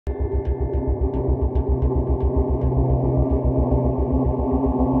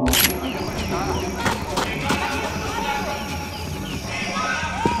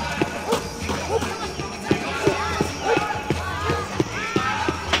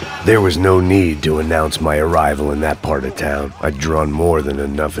There was no need to announce my arrival in that part of town. I'd drawn more than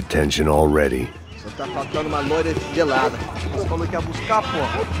enough attention already. Só tá faltando uma loira gelada. Você falou que ia buscar, pô.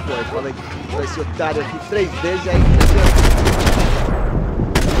 Pô, eu falei que vai ser otário aqui 3 vezes aí.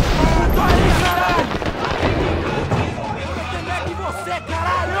 Onde é que você,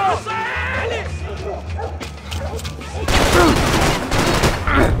 caralho? Usa ele!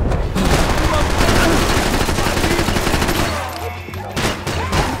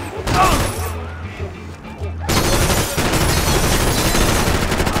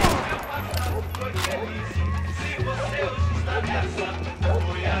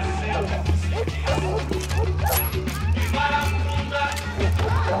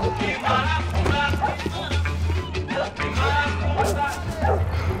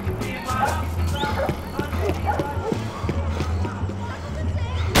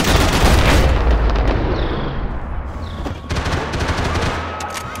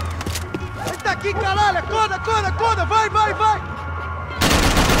 Aqui, caralho! Acorda, acorda, acorda! Vai, vai, vai!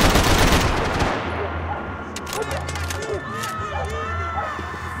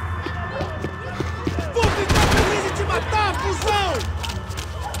 Vou ficar feliz em te matar, fusão!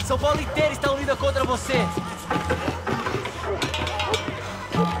 São Paulo inteiro está unida contra você!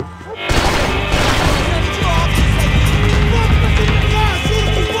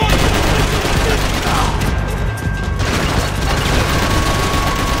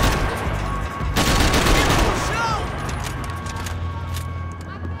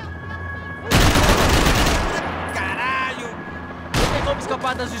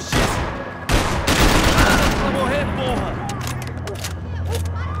 Escapar da justiça! Pra morrer, porra!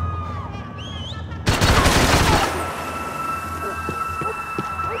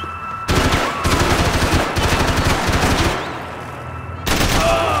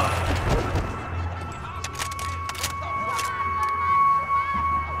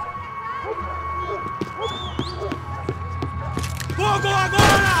 Fogo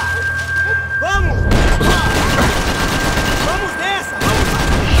agora! Vamos! Vamos nessa!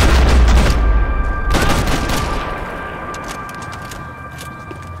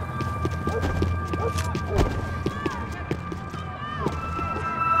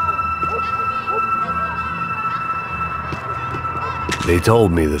 They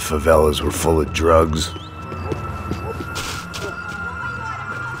told me the favelas were full of drugs.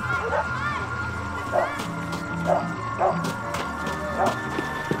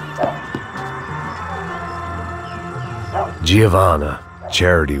 Giovanna,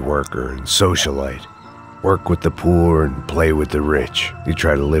 charity worker and socialite. Work with the poor and play with the rich. You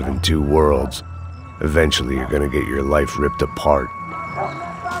try to live in 2 worlds. Eventually you're gonna get your life ripped apart.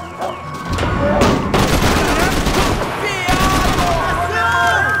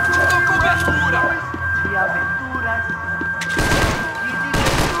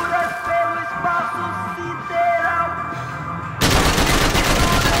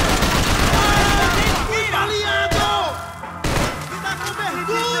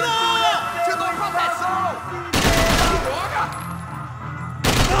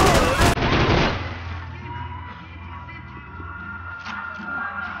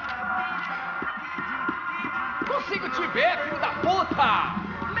 Consigo te ver, filho da puta!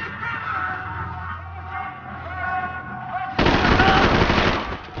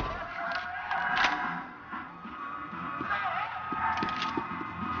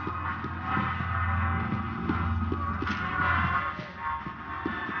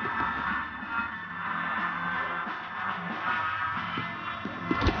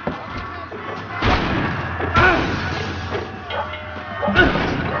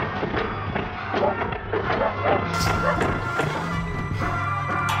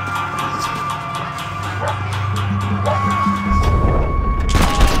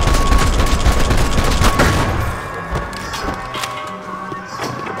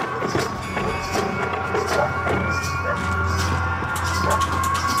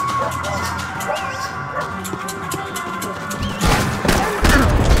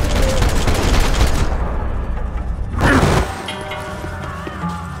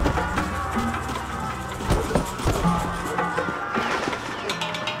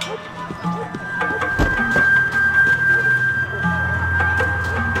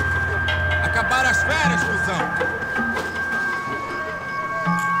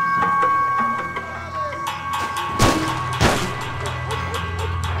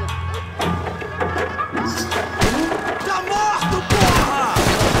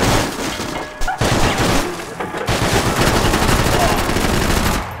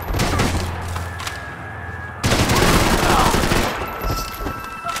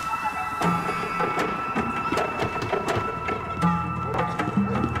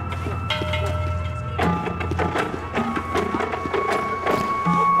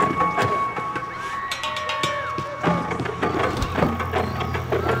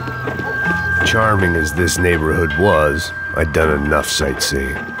 charming as this neighborhood was, I'd done enough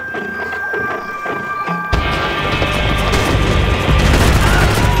sightseeing.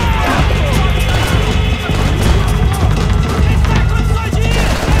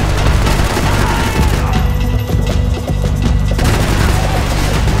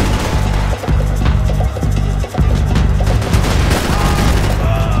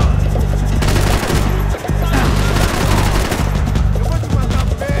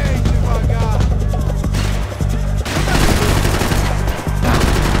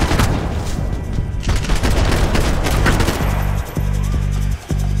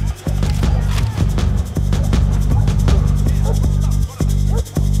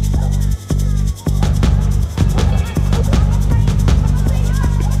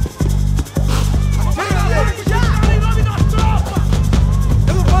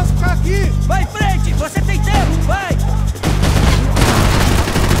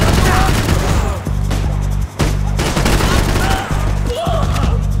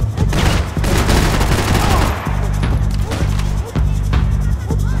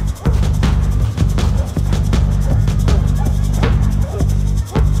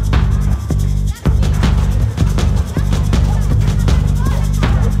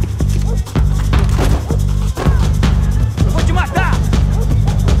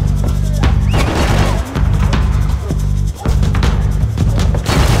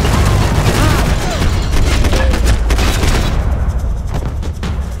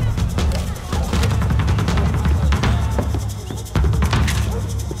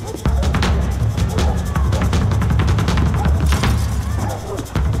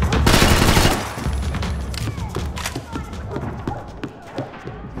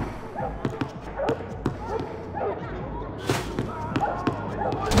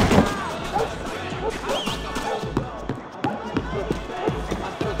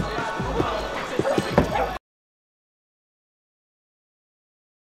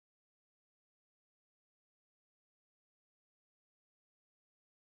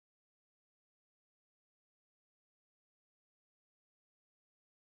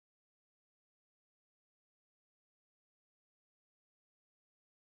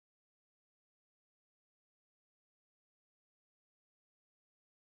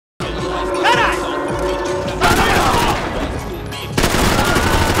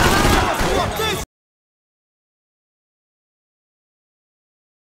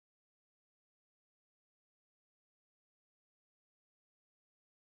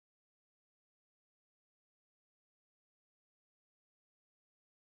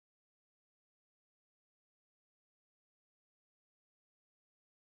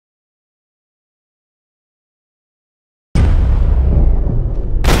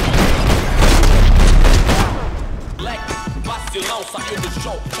 Saiu do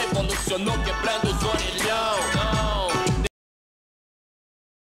show, revolucionou, quebrando os orelhão.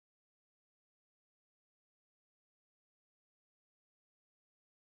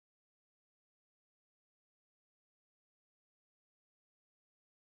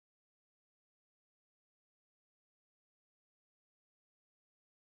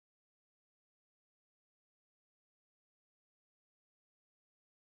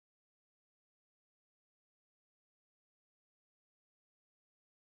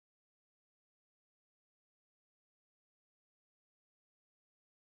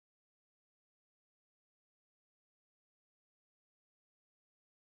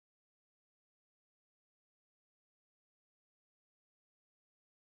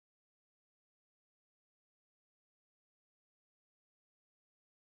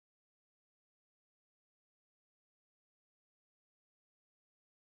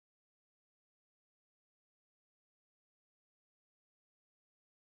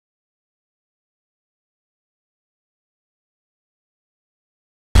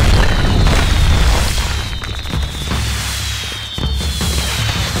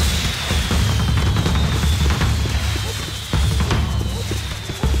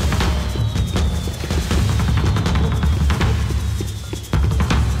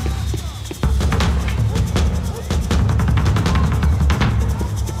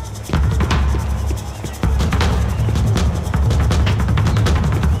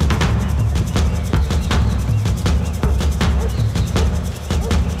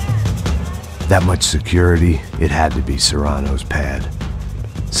 That much security, it had to be Serrano's pad.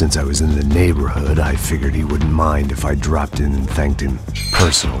 Since I was in the neighborhood, I figured he wouldn't mind if I dropped in and thanked him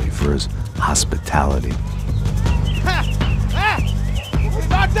personally for his hospitality.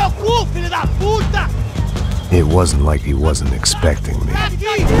 It wasn't like he wasn't expecting me.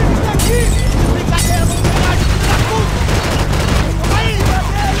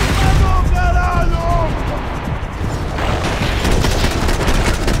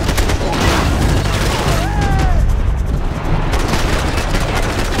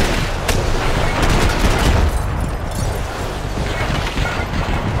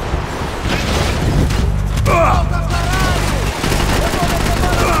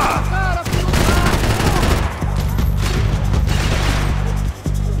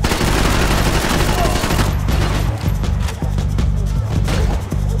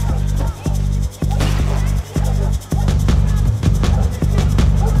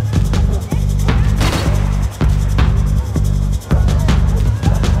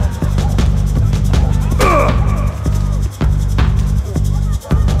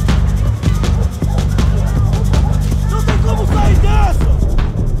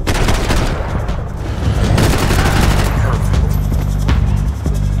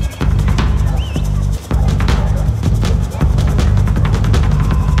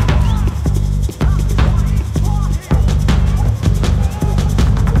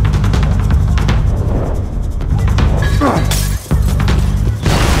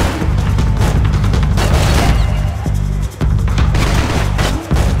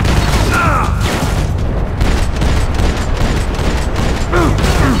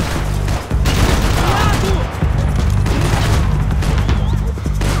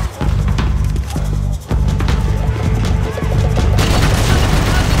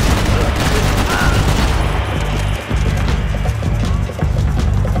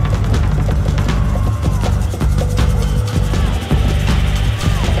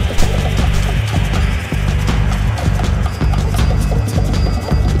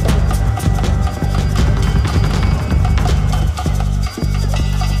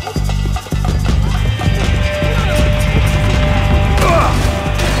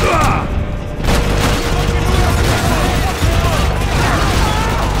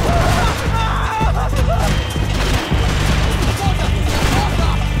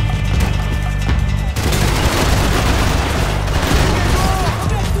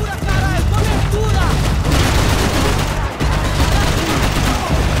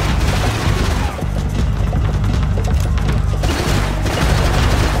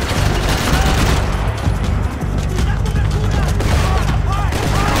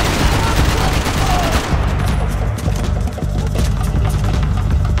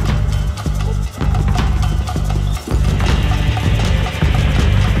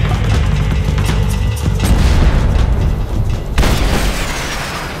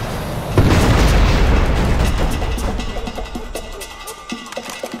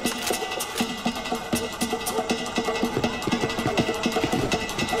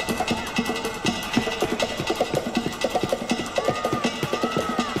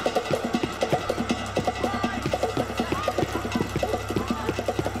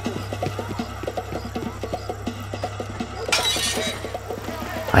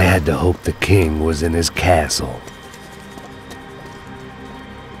 I had to hope the king was in his castle.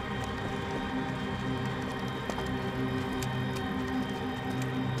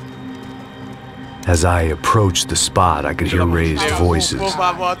 As I approached the spot, I could hear raised voices. Por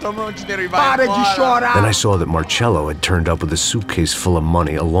favor, toma dinheiro e vai Para de embora. chorar! Then I saw that Marcello had turned up with a suitcase full of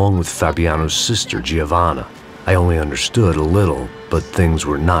money along with Fabiano's sister, Giovanna. I only understood a little, but things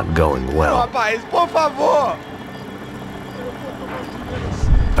were not going well. Rapaz, por favor.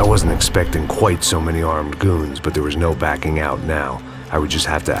 I wasn't expecting quite so many armed goons, but there was no backing out now. I would just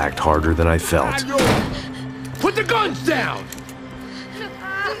have to act harder than I felt. Put the guns down!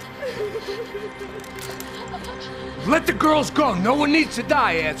 Let the girls go. No one needs to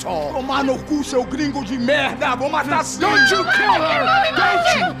die, asshole. Tomar no cu, seu gringo de merda! Vou matar sim! Don't you kill her!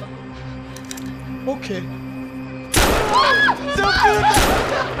 Don't you! Ok.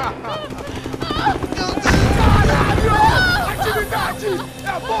 Atividade! É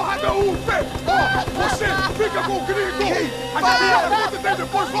a porra da UP! Ó, você fica com o gringo! A gente vai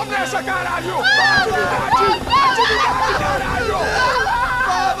depois, vamos nessa, caralho! Atividade! Atividade, caralho!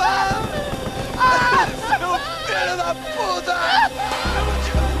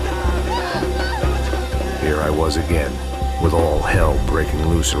 Here I was again, with all hell breaking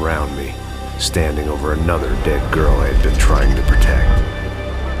loose around me, standing over another dead girl I had been trying to protect.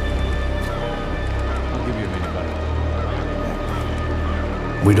 I'll give you a minute,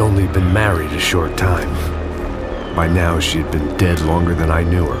 buddy. We'd only been married a short time. By now, she had been dead longer than I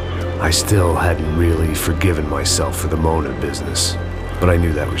knew her. I still hadn't really forgiven myself for the Mona business, but I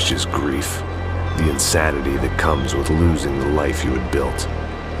knew that was just grief. The insanity that comes with losing the life you had built.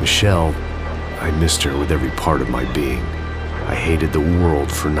 Michelle, I missed her with every part of my being. I hated the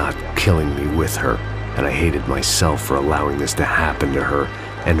world for not killing me with her, and I hated myself for allowing this to happen to her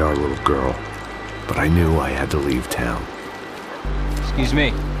and our little girl. But I knew I had to leave town. Excuse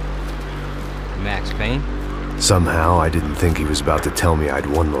me. Max Payne? Somehow, I didn't think he was about to tell me I'd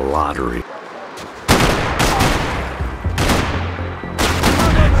won the lottery.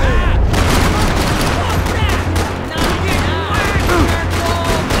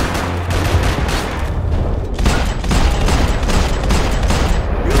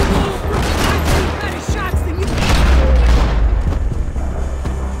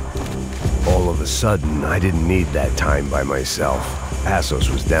 All of a sudden, I didn't need that time by myself. Passos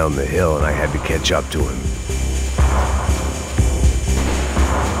was down the hill and I had to catch up to him.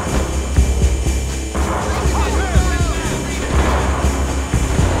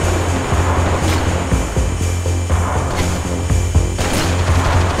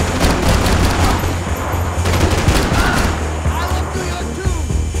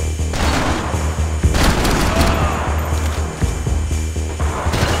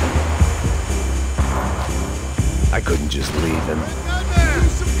 I couldn't just leave him.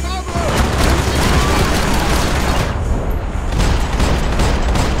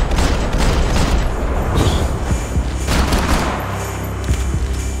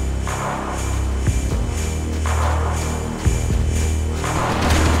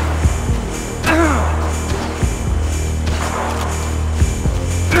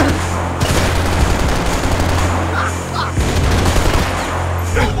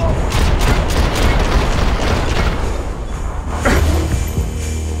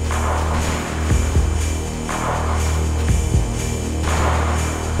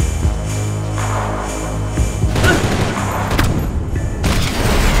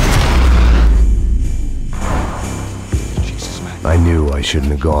 I knew I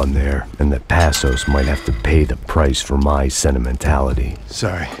shouldn't have gone there, and that Passos might have to pay the price for my sentimentality.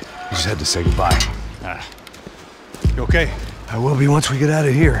 Sorry, I just had to say goodbye. You okay? I will be once we get out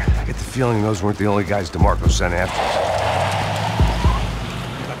of here. I get the feeling those weren't the only guys DeMarco sent after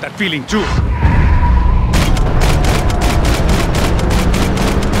us. Got that feeling too.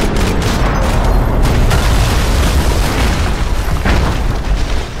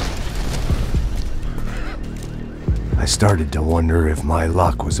 I started to wonder if my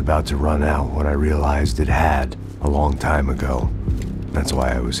luck was about to run out when I realized it had, a long time ago. That's why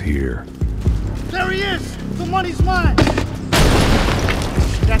I was here. There he is! The money's mine!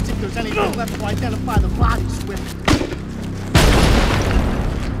 That's if there's anything left to identify the bodies with.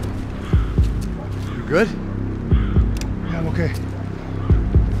 You good? Yeah, I'm okay.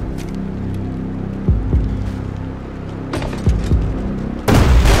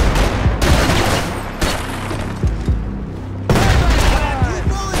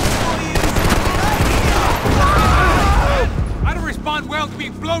 I don't respond well to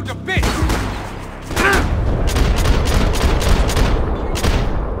being blown to bits!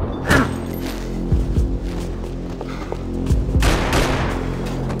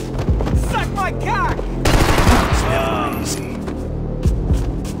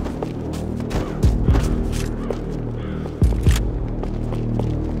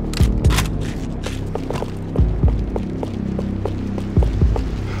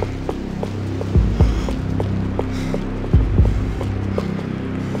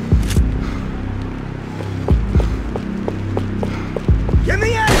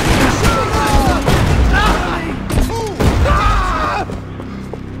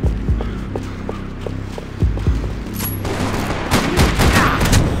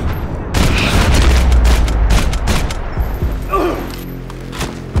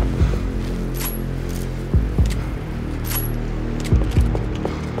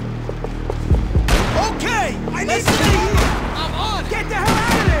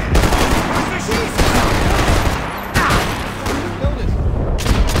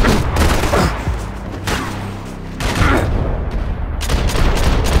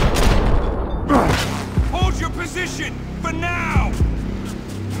 Hold your position for now.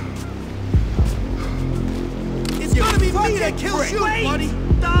 It's gonna be me that kills you, buddy.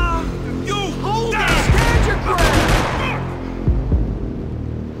 You Hold down. it! Stand your ground!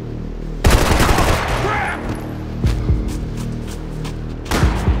 Grab.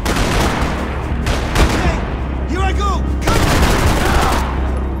 Hey, here I go!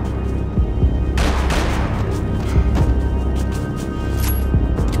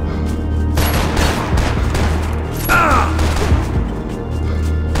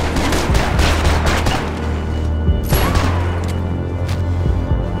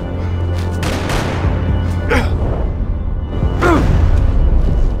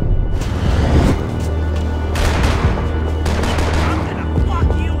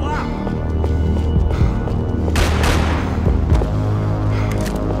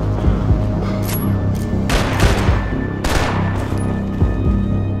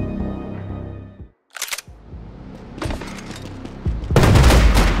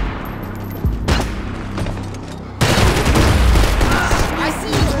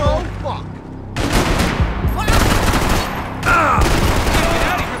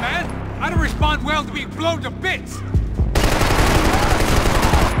 Well to be blown to bits!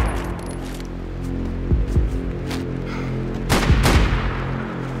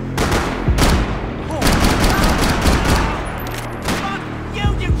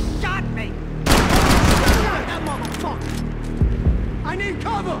 You shot me! That motherfucker! I need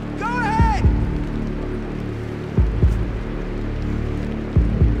cover! Go ahead!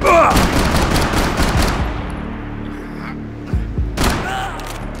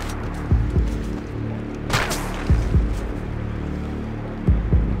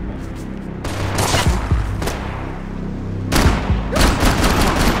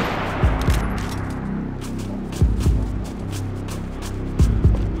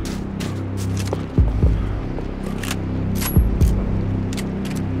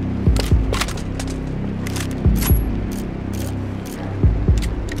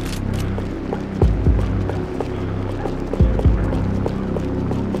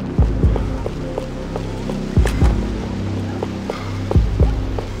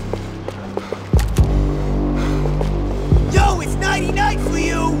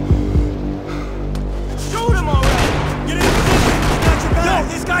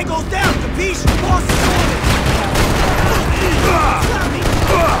 Goes down! The beast lost his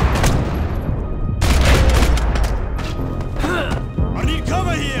I need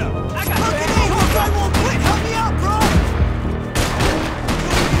cover here! I got you! I won't quit! Help me out, bro!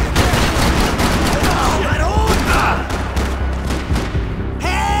 Right on!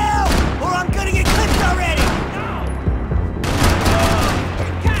 Help! Or I'm gonna get clipped already! No!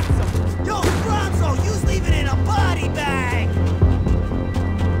 Yo, Bronzo, you's leaving in a body bag!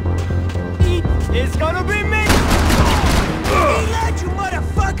 It's gonna be me! He led you,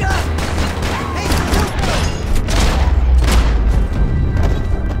 motherfucker! Hey,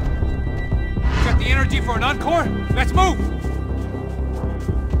 Got the energy for an encore? Let's move!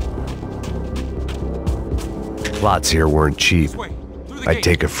 Lots here weren't cheap. This way, through the I'd gate.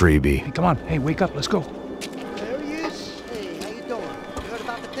 take a freebie. Hey, come on. Hey, wake up. Let's go. There he is. Hey, how you doing? You heard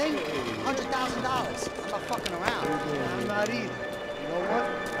about the thing? $100,000. I'm not fucking around. I'm not either. You know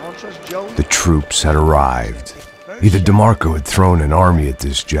what? I don't trust Joey. The troops had arrived. Either DeMarco had thrown an army at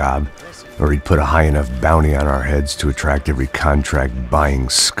this job, or he'd put a high enough bounty on our heads to attract every contract-buying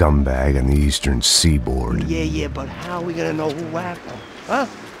scumbag on the eastern seaboard. Yeah, but how are we gonna know who whacked them? Huh?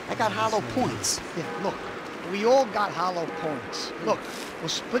 I got hollow points. Yeah, look, we all got hollow points. Look, we'll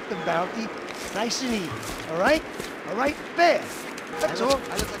split the bounty nice and even, all right? All right? Fair. That's all.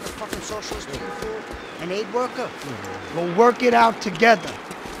 I look like a fucking socialist to you, fool. An aid worker. We'll work it out together,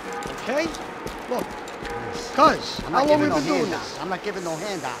 okay? Look, cuz, how long we been doing this? I'm not giving no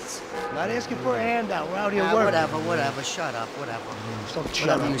handouts. Not asking for a handout. We're out here Ah, working. whatever. Shut up, whatever. So shut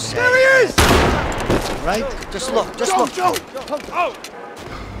Whatever up. you say. There he is! All right? Just look, Joe! Oh!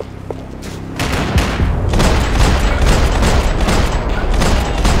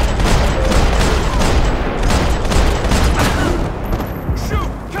 Shoot!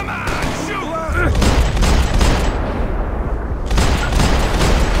 Come on! Shoot!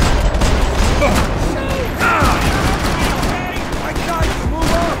 I got you.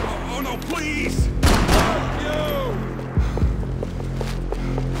 Move on. Oh no, please! You!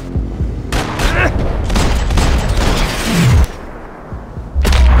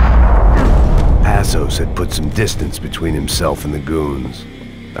 Passos had put some distance between himself and the goons.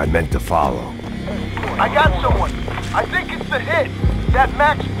 I meant to follow. I got someone. I think it's the hit. That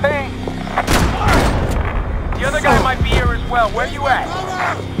Max Payne. The other guy might be here as well. Where you at?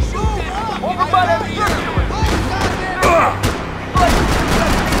 Over by that circular.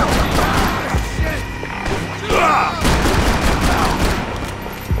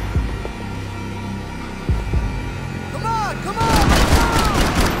 Come on, come on!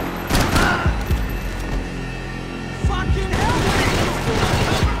 Fucking hell!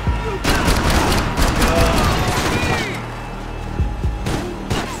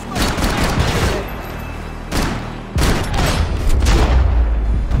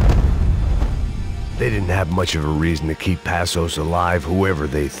 They didn't have much of a reason to keep Passos alive, whoever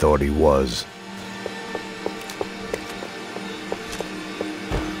they thought he was.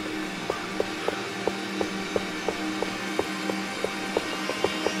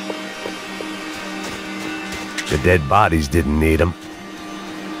 The dead bodies didn't need him.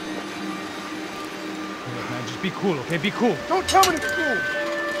 Look, man, just be cool, okay? Be cool. Don't tell me to be cool.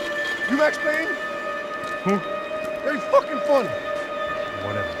 You Max Payne? Who? Very fucking funny.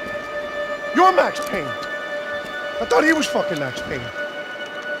 Whatever. You're Max Payne. I thought he was fucking Max Payne.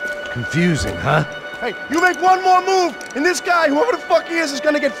 Confusing, huh? Hey, you make one more move, and this guy, whoever the fuck he is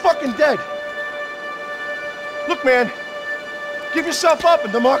gonna get fucking dead. Look, man, give yourself up,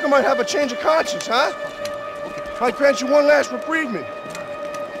 and DeMarco might have a change of conscience, huh? Might grant you one last reprievement.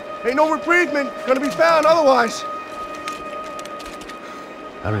 Ain't no reprievement gonna be found otherwise.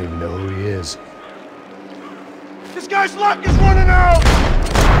 I don't even know who he is. This guy's luck is running out!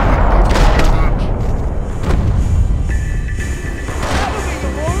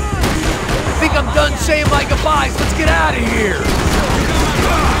 I think I'm done saying my goodbyes. Let's get out of here.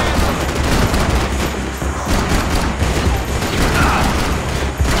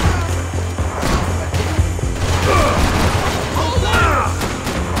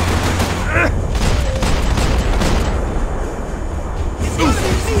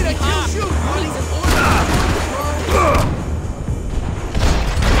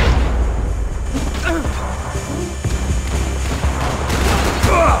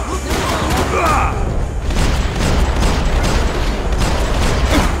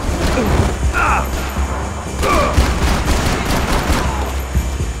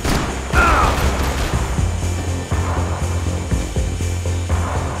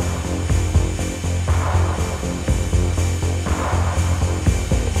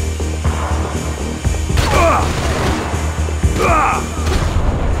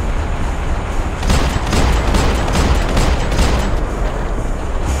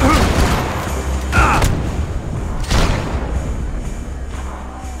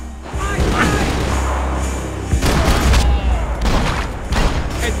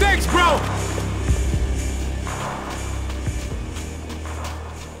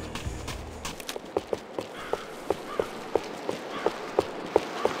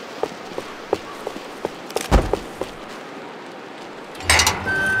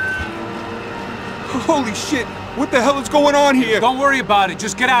 Holy shit! What the hell is going on here? Don't worry about it.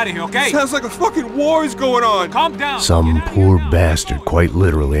 Just get out of here, okay? Sounds like a fucking war is going on. Calm down. Some poor bastard quite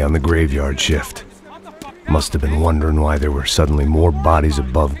literally on the graveyard shift. Must have been wondering why there were suddenly more bodies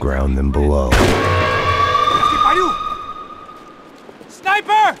above ground than below.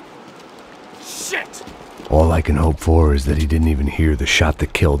 Sniper! Shit! All I can hope for is that he didn't even hear the shot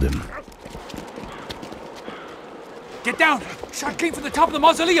that killed him. Get down! Shot came from the top of the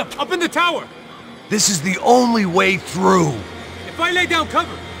mausoleum, up in the tower. This is the only way through. If I lay down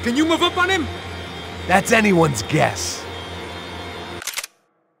cover, can you move up on him? That's anyone's guess.